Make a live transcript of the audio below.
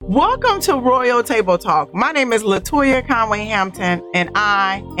Welcome to Royal Table Talk. My name is Latoya Conway Hampton, and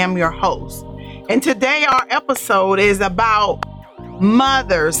I am your host. And today our episode is about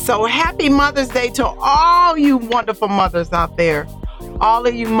mothers. So happy Mother's Day to all you wonderful mothers out there. All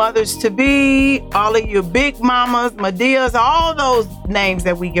of you mothers to be, all of you big mamas, Medias, all those names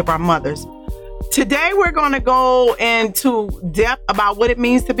that we give our mothers. Today we're going to go into depth about what it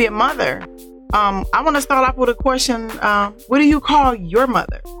means to be a mother. I want to start off with a question. What do you call your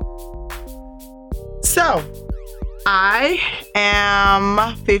mother? So, I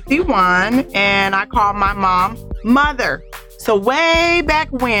am 51 and I call my mom mother. So way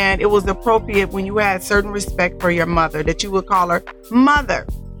back when, it was appropriate when you had certain respect for your mother that you would call her mother.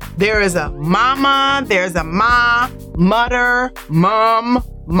 There is a mama, there's a ma, mother, mom,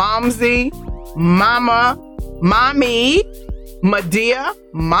 momsy, mama, mommy, Medea,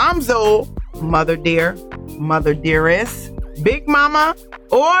 momzo, mother dear, mother dearest, big mama,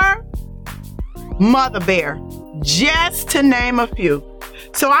 or mother bear, just to name a few.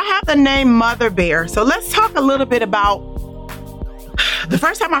 So I have the name Mother Bear. So let's talk a little bit about the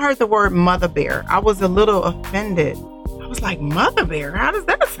first time I heard the word mother bear. I was a little offended. I was like, mother bear? How does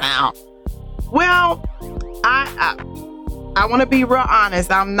that sound? Well, I want to be real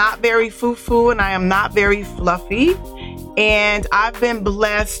honest. I'm not very foo-foo and I am not very fluffy. And I've been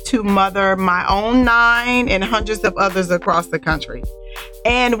blessed to mother my own 9 and hundreds of others across the country.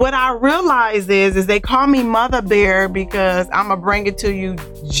 And what I realize is they call me Mother Bear because I'm going to bring it to you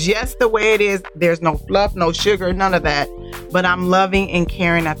just the way it is. There's no fluff, no sugar, none of that. But I'm loving and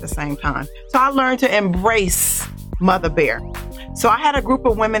caring at the same time. So I learned to embrace Mother Bear. So I had a group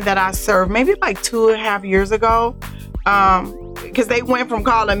of women that I served maybe like 2.5 years ago. Because they went from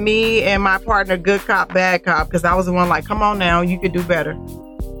calling me and my partner good cop, bad cop, because I was the one like, come on now, you could do better.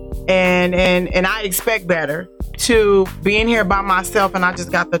 And I expect better, to being here by myself and I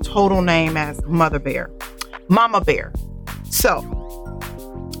just got the total name as Mother Bear, Mama Bear. So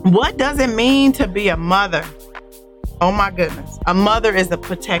what does it mean to be a mother? Oh my goodness. A mother is a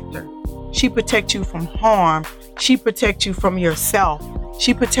protector. She protects you from harm. She protects you from yourself.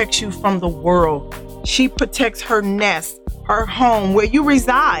 She protects you from the world. She protects her nest, her home, where you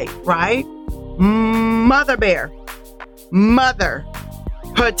reside, right? Mother Bear, mother,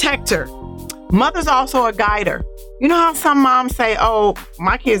 protector. Mother's also a guider. You know how some moms say, oh,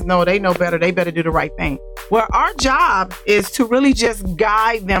 my kids know, they know better. They better do the right thing. Well, our job is to really just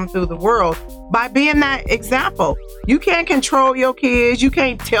guide them through the world by being that example. You can't control your kids. You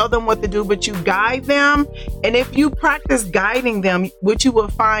can't tell them what to do, but you guide them. And if you practice guiding them, what you will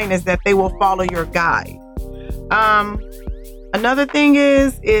find is that they will follow your guide. Another thing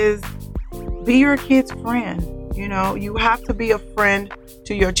is be your kid's friend. You know, you have to be a friend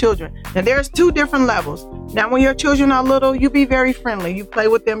to your children. Now, there's 2 different levels. Now, when your children are little, you be very friendly. You play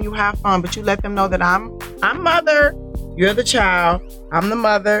with them, you have fun, but you let them know that I'm mother, you're the child. I'm the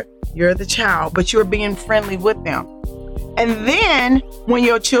mother, you're the child, but you're being friendly with them. And then when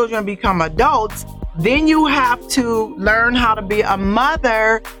your children become adults, then you have to learn how to be a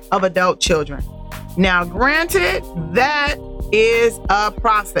mother of adult children. Now, granted, that is a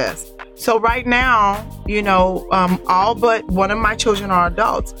process. So right now, you know, all but one of my children are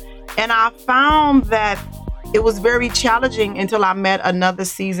adults. And I found that it was very challenging until I met another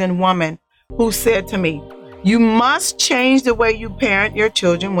seasoned woman who said to me, you must change the way you parent your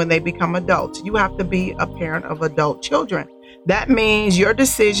children when they become adults. You have to be a parent of adult children. That means your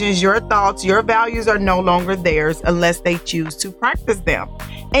decisions, your thoughts, your values are no longer theirs unless they choose to practice them.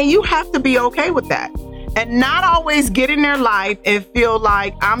 And you have to be okay with that. And not always get in their life and feel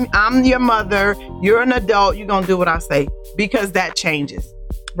like I'm your mother, you're an adult, you're going to do what I say, because that changes,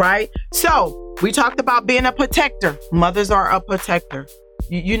 right? So we talked about being a protector. Mothers are a protector.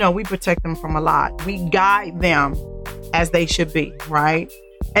 You know, we protect them from a lot. We guide them as they should be, right?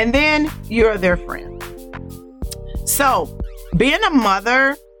 And then you're their friend. So being a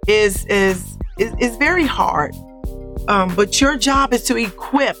mother is very hard. But your job is to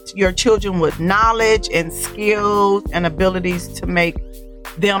equip your children with knowledge and skills and abilities to make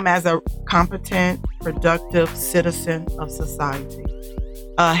them as a competent, productive citizen of society,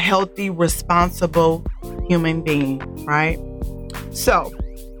 a healthy, responsible human being, right? So,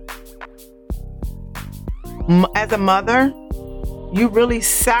 as a mother, you really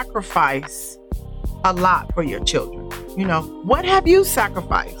sacrifice a lot for your children. You know, what have you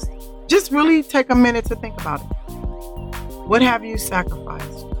sacrificed? Just really take a minute to think about it. What have you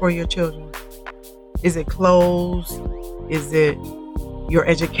sacrificed for your children? Is it clothes? Is it your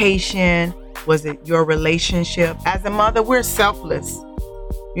education? Was it your relationship? As a mother, we're selfless,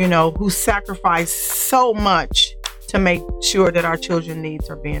 you know, who sacrifice so much to make sure that our children's needs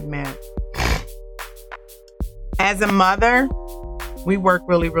are being met. As a mother, we work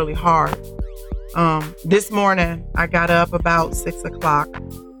really, really hard. This morning, I got up about 6 o'clock.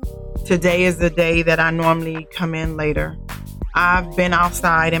 Today is the day that I normally come in later. I've been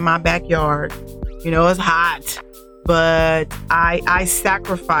outside in my backyard. It's hot, but I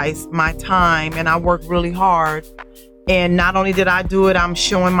sacrifice my time and I work really hard. And not only did I do it, I'm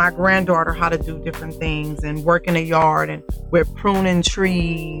showing my granddaughter how to do different things and work in the yard, and we're pruning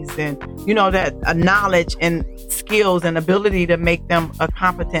trees and, that knowledge and skills and ability to make them a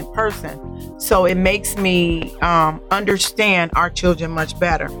competent person. So it makes me understand our children much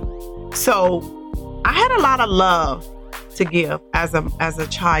better. So I had a lot of love to give as a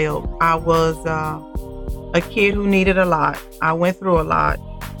child. I was a kid who needed a lot. I went through a lot.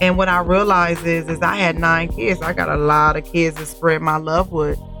 And what I realized is I had 9 kids. I got a lot of kids to spread my love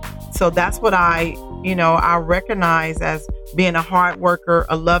with. So that's what I recognize as being a hard worker,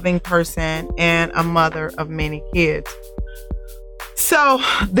 a loving person, and a mother of many kids. So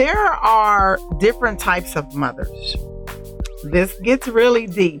there are different types of mothers. This gets really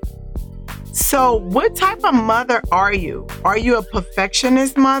deep. So what type of mother are you? Are you a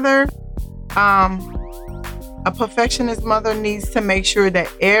perfectionist mother? A perfectionist mother needs to make sure that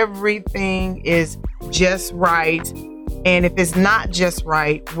everything is just right. And if it's not just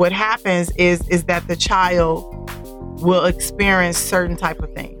right, what happens is that the child will experience certain type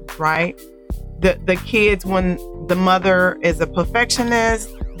of things, right? The kids, when the mother is a perfectionist,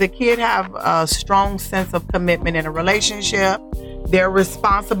 the kid have a strong sense of commitment in a relationship. They're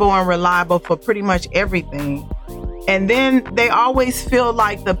responsible and reliable for pretty much everything. And then they always feel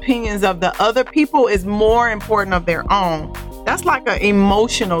like the opinions of the other people is more important of their own. That's like an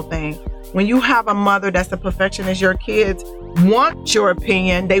emotional thing. When you have a mother that's a perfectionist, your kids want your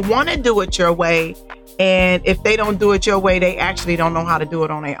opinion. They want to do it your way. And if they don't do it your way, they actually don't know how to do it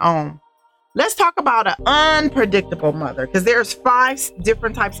on their own. Let's talk about an unpredictable mother, because there's 5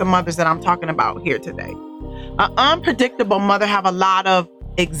 different types of mothers that I'm talking about here today. An unpredictable mother have a lot of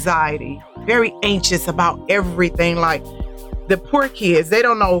anxiety, very anxious about everything. Like the poor kids, they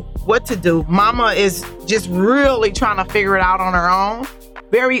don't know what to do. Mama is just really trying to figure it out on her own.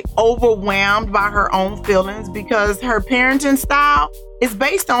 Very overwhelmed by her own feelings because her parenting style is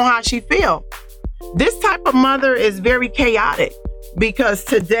based on how she feels. This type of mother is very chaotic because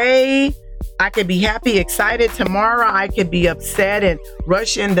today I could be happy, excited. Tomorrow I could be upset and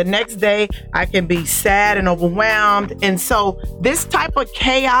rushing. The next day I can be sad and overwhelmed. And so this type of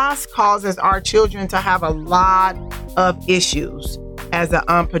chaos causes our children to have a lot of issues as an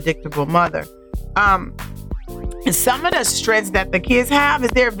unpredictable mother. And some of the strengths that the kids have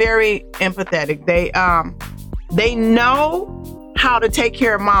is they're very empathetic. They know how to take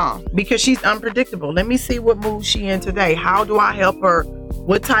care of mom because she's unpredictable. Let me see what mood she in today. How do I help her?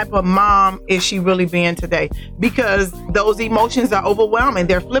 What type of mom is she really being today? Because those emotions are overwhelming.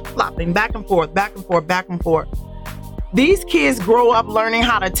 They're flip-flopping back and forth, back and forth, back and forth. These kids grow up learning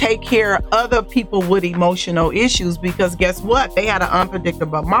how to take care of other people with emotional issues because guess what? They had an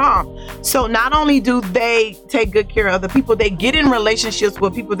unpredictable mom. So not only do they take good care of other people, they get in relationships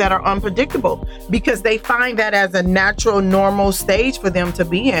with people that are unpredictable because they find that as a natural, normal stage for them to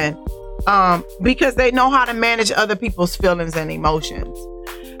be in. Because they know how to manage other people's feelings and emotions.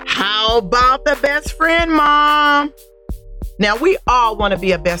 How about the best friend mom? Now, we all want to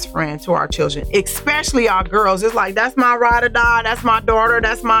be a best friend to our children, especially our girls. It's like, that's my ride or die. That's my daughter.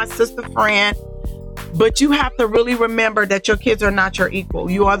 That's my sister friend. But you have to really remember that your kids are not your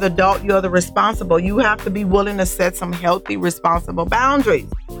equal. You are the adult. You are the responsible. You have to be willing to set some healthy, responsible boundaries.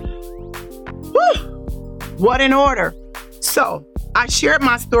 Whew. What an order. So I shared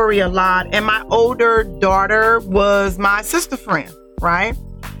my story a lot, and my older daughter was my sister friend, right?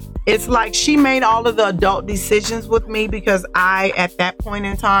 It's like she made all of the adult decisions with me because I, at that point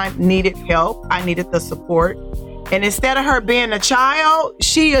in time, needed help. I needed the support. And instead of her being a child,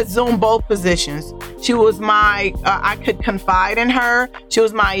 she assumed both positions. She was my, I could confide in her. She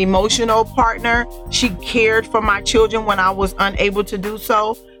was my emotional partner. She cared for my children when I was unable to do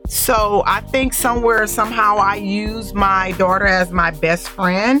so. So I think somewhere, somehow I used my daughter as my best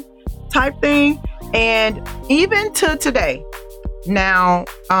friend type thing. And even to today, now,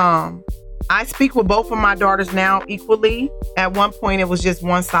 I speak with both of my daughters now equally. At one point, it was just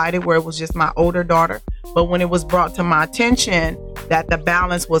one-sided where it was just my older daughter. But when it was brought to my attention that the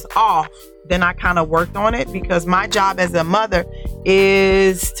balance was off, then I kind of worked on it because my job as a mother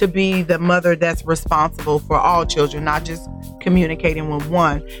is to be the mother that's responsible for all children, not just communicating with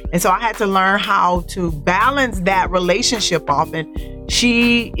one. And so I had to learn how to balance that relationship off. And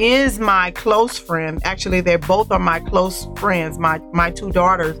She is my close friend. Actually, they both are my close friends, my two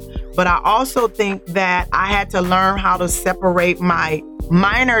daughters. But I also think that I had to learn how to separate my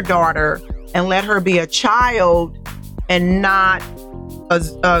minor daughter and let her be a child and not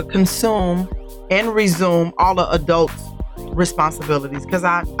consume and resume all the adults' responsibilities, because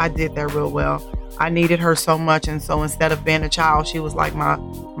I did that real well. I needed her so much, and so instead of being a child, she was like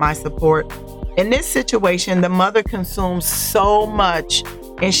my support. In this situation, the mother consumes so much,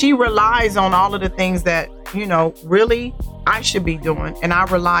 and she relies on all of the things that, really I should be doing, and I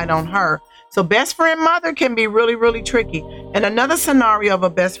relied on her. So best friend mother can be really, really tricky. And another scenario of a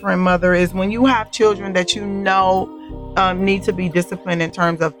best friend mother is when you have children that need to be disciplined in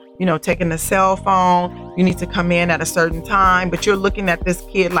terms of, taking the cell phone. You need to come in at a certain time, but you're looking at this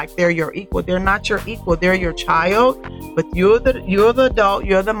kid like they're your equal. They're not your equal. They're your child, but you're the adult,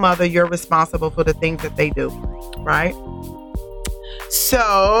 you're the mother, you're responsible for the things that they do, right?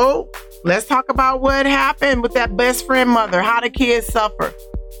 So let's talk about what happened with that best friend mother, how the kids suffer.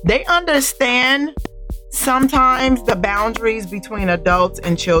 They understand sometimes the boundaries between adults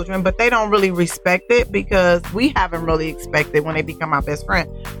and children, but they don't really respect it because we haven't really expected when they become our best friend.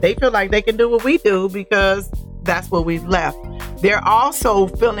 They feel like they can do what we do because that's what we've left. They're also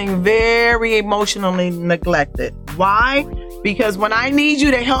feeling very emotionally neglected. Why? Because when I need you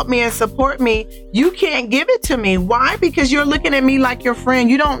to help me and support me, you can't give it to me. Why? Because you're looking at me like your friend.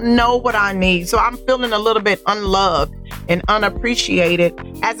 You don't know what I need. So I'm feeling a little bit unloved and unappreciated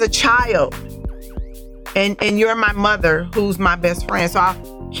as a child. And you're my mother, who's my best friend. So our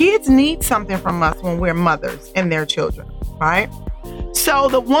kids need something from us when we're mothers and their children, right? So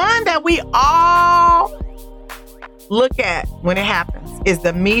the one that we all look at when it happens is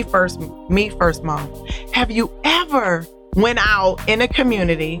the me first mom. Have you ever went out in a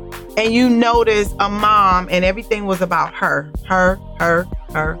community and you noticed a mom and everything was about her,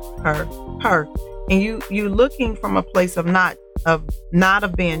 and you looking from a place of not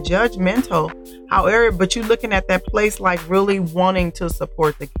being judgmental, however, but you looking at that place like really wanting to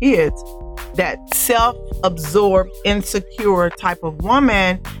support the kids. That self-absorbed, insecure type of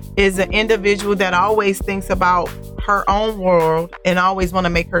woman is an individual that always thinks about her own world and always want to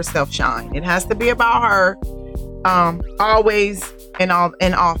make herself shine. It has to be about her, always and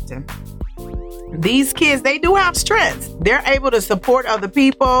often. These kids, they do have strengths. They're able to support other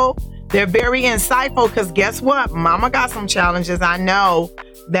people. They're very insightful because guess what? Mama got some challenges. I know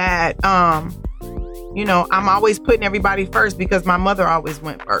that, I'm always putting everybody first because my mother always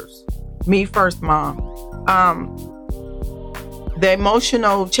went first. Me first, mom. The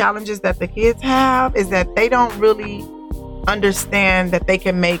emotional challenges that the kids have is that they don't really understand that they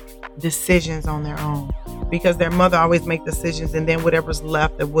can make decisions on their own because their mother always make decisions, and then whatever's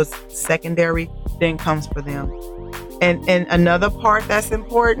left that was secondary then comes for them. And another part that's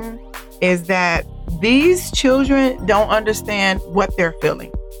important is that these children don't understand what they're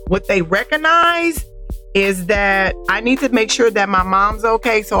feeling. What they recognize is that I need to make sure that my mom's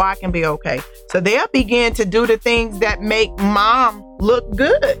okay so I can be okay. So they'll begin to do the things that make mom look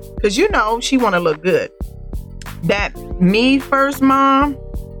good because, she want to look good. That me first mom,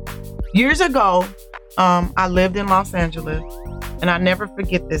 years ago, I lived in Los Angeles, and I never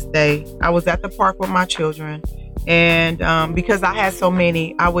forget this day. I was at the park with my children. And because I had so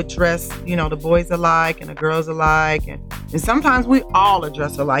many, I would dress, the boys alike and the girls alike. And sometimes we all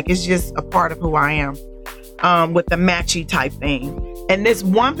dress alike. It's just a part of who I am, with the matchy type thing. And this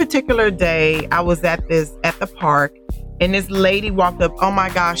one particular day, I was at the park, and this lady walked up. Oh my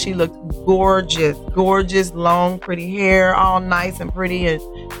gosh, she looked gorgeous, long, pretty hair, all nice and pretty and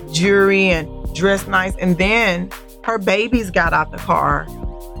jewelry and dressed nice. And then her babies got out the car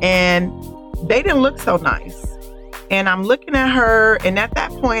and they didn't look so nice. And I'm looking at her, and at that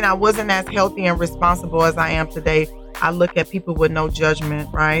point, I wasn't as healthy and responsible as I am today. I look at people with no judgment,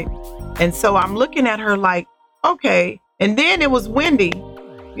 right? And so I'm looking at her like, okay. And then it was windy.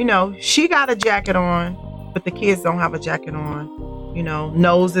 She got a jacket on, but the kids don't have a jacket on.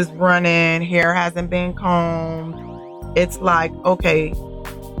 Nose is running, hair hasn't been combed. It's like, okay,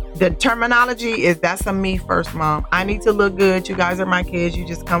 the terminology is that's a me first mom. I need to look good. You guys are my kids. You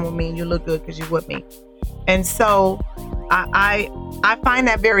just come with me and you look good because you're with me. And so I find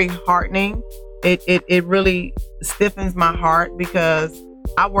that very heartening. It really stiffens my heart because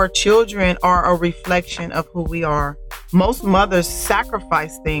our children are a reflection of who we are. Most mothers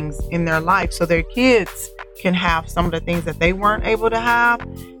sacrifice things in their life so their kids can have some of the things that they weren't able to have.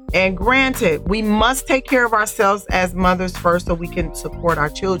 And granted, we must take care of ourselves as mothers first so we can support our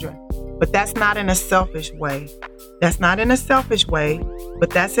children. But that's not in a selfish way. That's not in a selfish way, but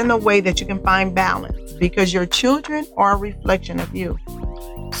that's in a way that you can find balance, because your children are a reflection of you.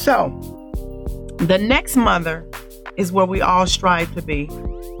 So the next mother is where we all strive to be.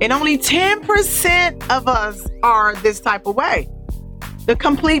 And only 10% of us are this type of way. The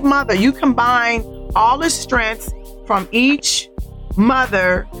complete mother. You combine all the strengths from each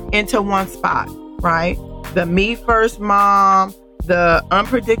mother into one spot, right? The me first mom, the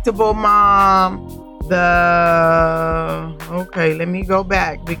unpredictable mom, let me go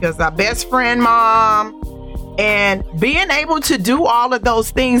back, because our best friend mom. And being able to do all of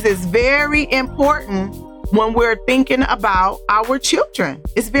those things is very important when we're thinking about our children.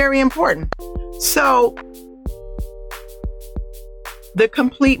 It's very important. So the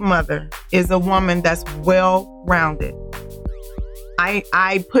complete mother is a woman that's well-rounded.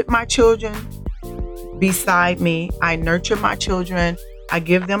 I put my children beside me. I nurture my children. I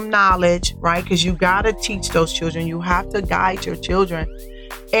give them knowledge, right? Because you got to teach those children. You have to guide your children.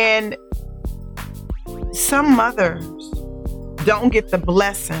 And some mothers don't get the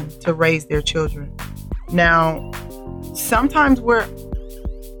blessing to raise their children. Now, sometimes we're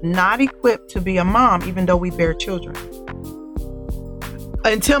not equipped to be a mom, even though we bear children.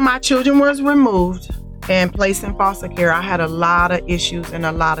 Until my children was removed and placed in foster care, I had a lot of issues and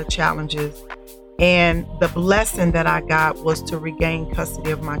a lot of challenges. And the blessing that I got was to regain custody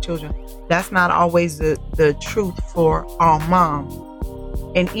of my children. That's not always the truth for all moms.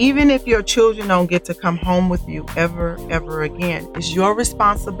 And even if your children don't get to come home with you ever again, it's your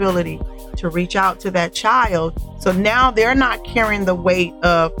responsibility to reach out to that child. So now they're not carrying the weight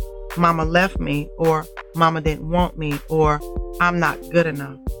of mama left me, or mama didn't want me, or I'm not good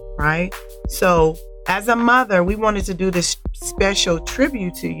enough, right? So as a mother, we wanted to do this special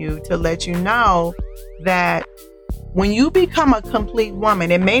tribute to you to let you know that when you become a complete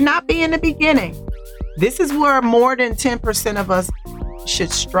woman, it may not be in the beginning. This is where more than 10% of us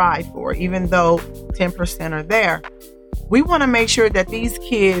should strive for, even though 10% are there. We want to make sure that these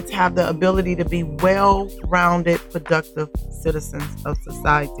kids have the ability to be well-rounded, productive citizens of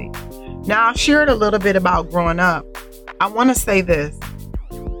society. Now, I've shared a little bit about growing up. I want to say this.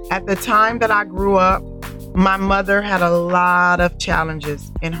 At the time that I grew up, my mother had a lot of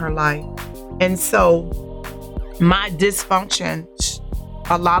challenges in her life. And so my dysfunction,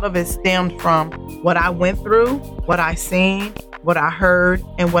 a lot of it stemmed from what I went through, what I seen, what I heard,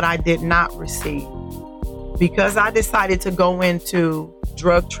 and what I did not receive. Because I decided to go into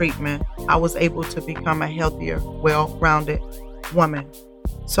drug treatment, I was able to become a healthier, well-rounded woman.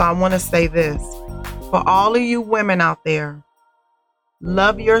 So I want to say this. For all of you women out there,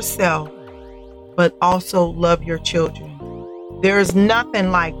 love yourself, but also love your children. There is nothing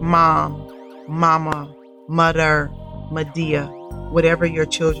like mom, mama, mother, Medea, whatever your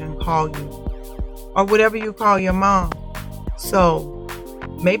children call you, or whatever you call your mom. So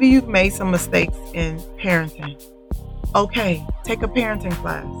maybe you've made some mistakes in parenting. Okay, take a parenting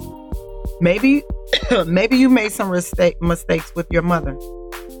class. Maybe you made some mistakes with your mother.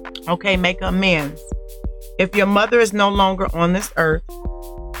 Okay, make amends. If your mother is no longer on this earth,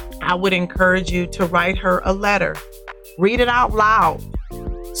 I would encourage you to write her a letter. Read it out loud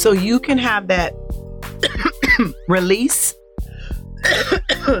so you can have that release.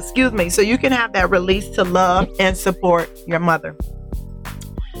 Excuse me. So you can have that release to love and support your mother.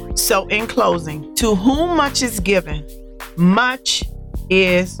 So in closing, to whom much is given, much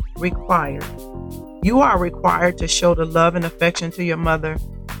is required. You are required to show the love and affection to your mother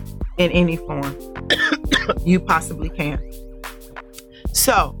in any form you possibly can.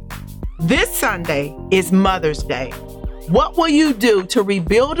 So this Sunday is Mother's Day. What will you do to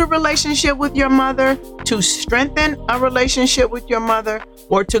rebuild a relationship with your mother, to strengthen a relationship with your mother,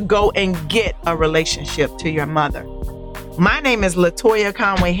 or to go and get a relationship to your mother? My name is Latoya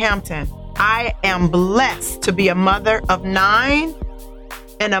Conway Hampton. I am blessed to be a mother of 9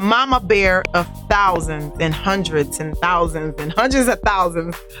 and a mama bear of thousands and hundreds and thousands and hundreds of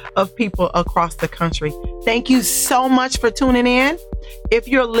thousands of people across the country. Thank you so much for tuning in. If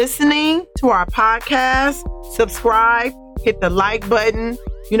you're listening to our podcast, subscribe, hit the like button,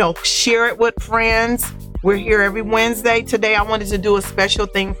 share it with friends. We're here every Wednesday. Today, I wanted to do a special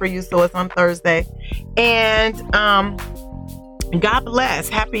thing for you, so it's on Thursday. And God bless.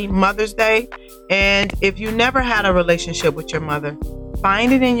 Happy Mother's Day. And if you never had a relationship with your mother,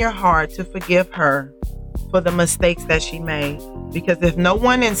 find it in your heart to forgive her for the mistakes that she made. Because if no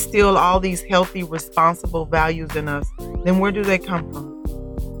one instilled all these healthy, responsible values in us, then where do they come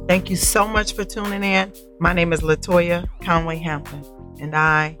from? Thank you so much for tuning in. My name is Latoya Conway Hampton, and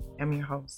I am your host.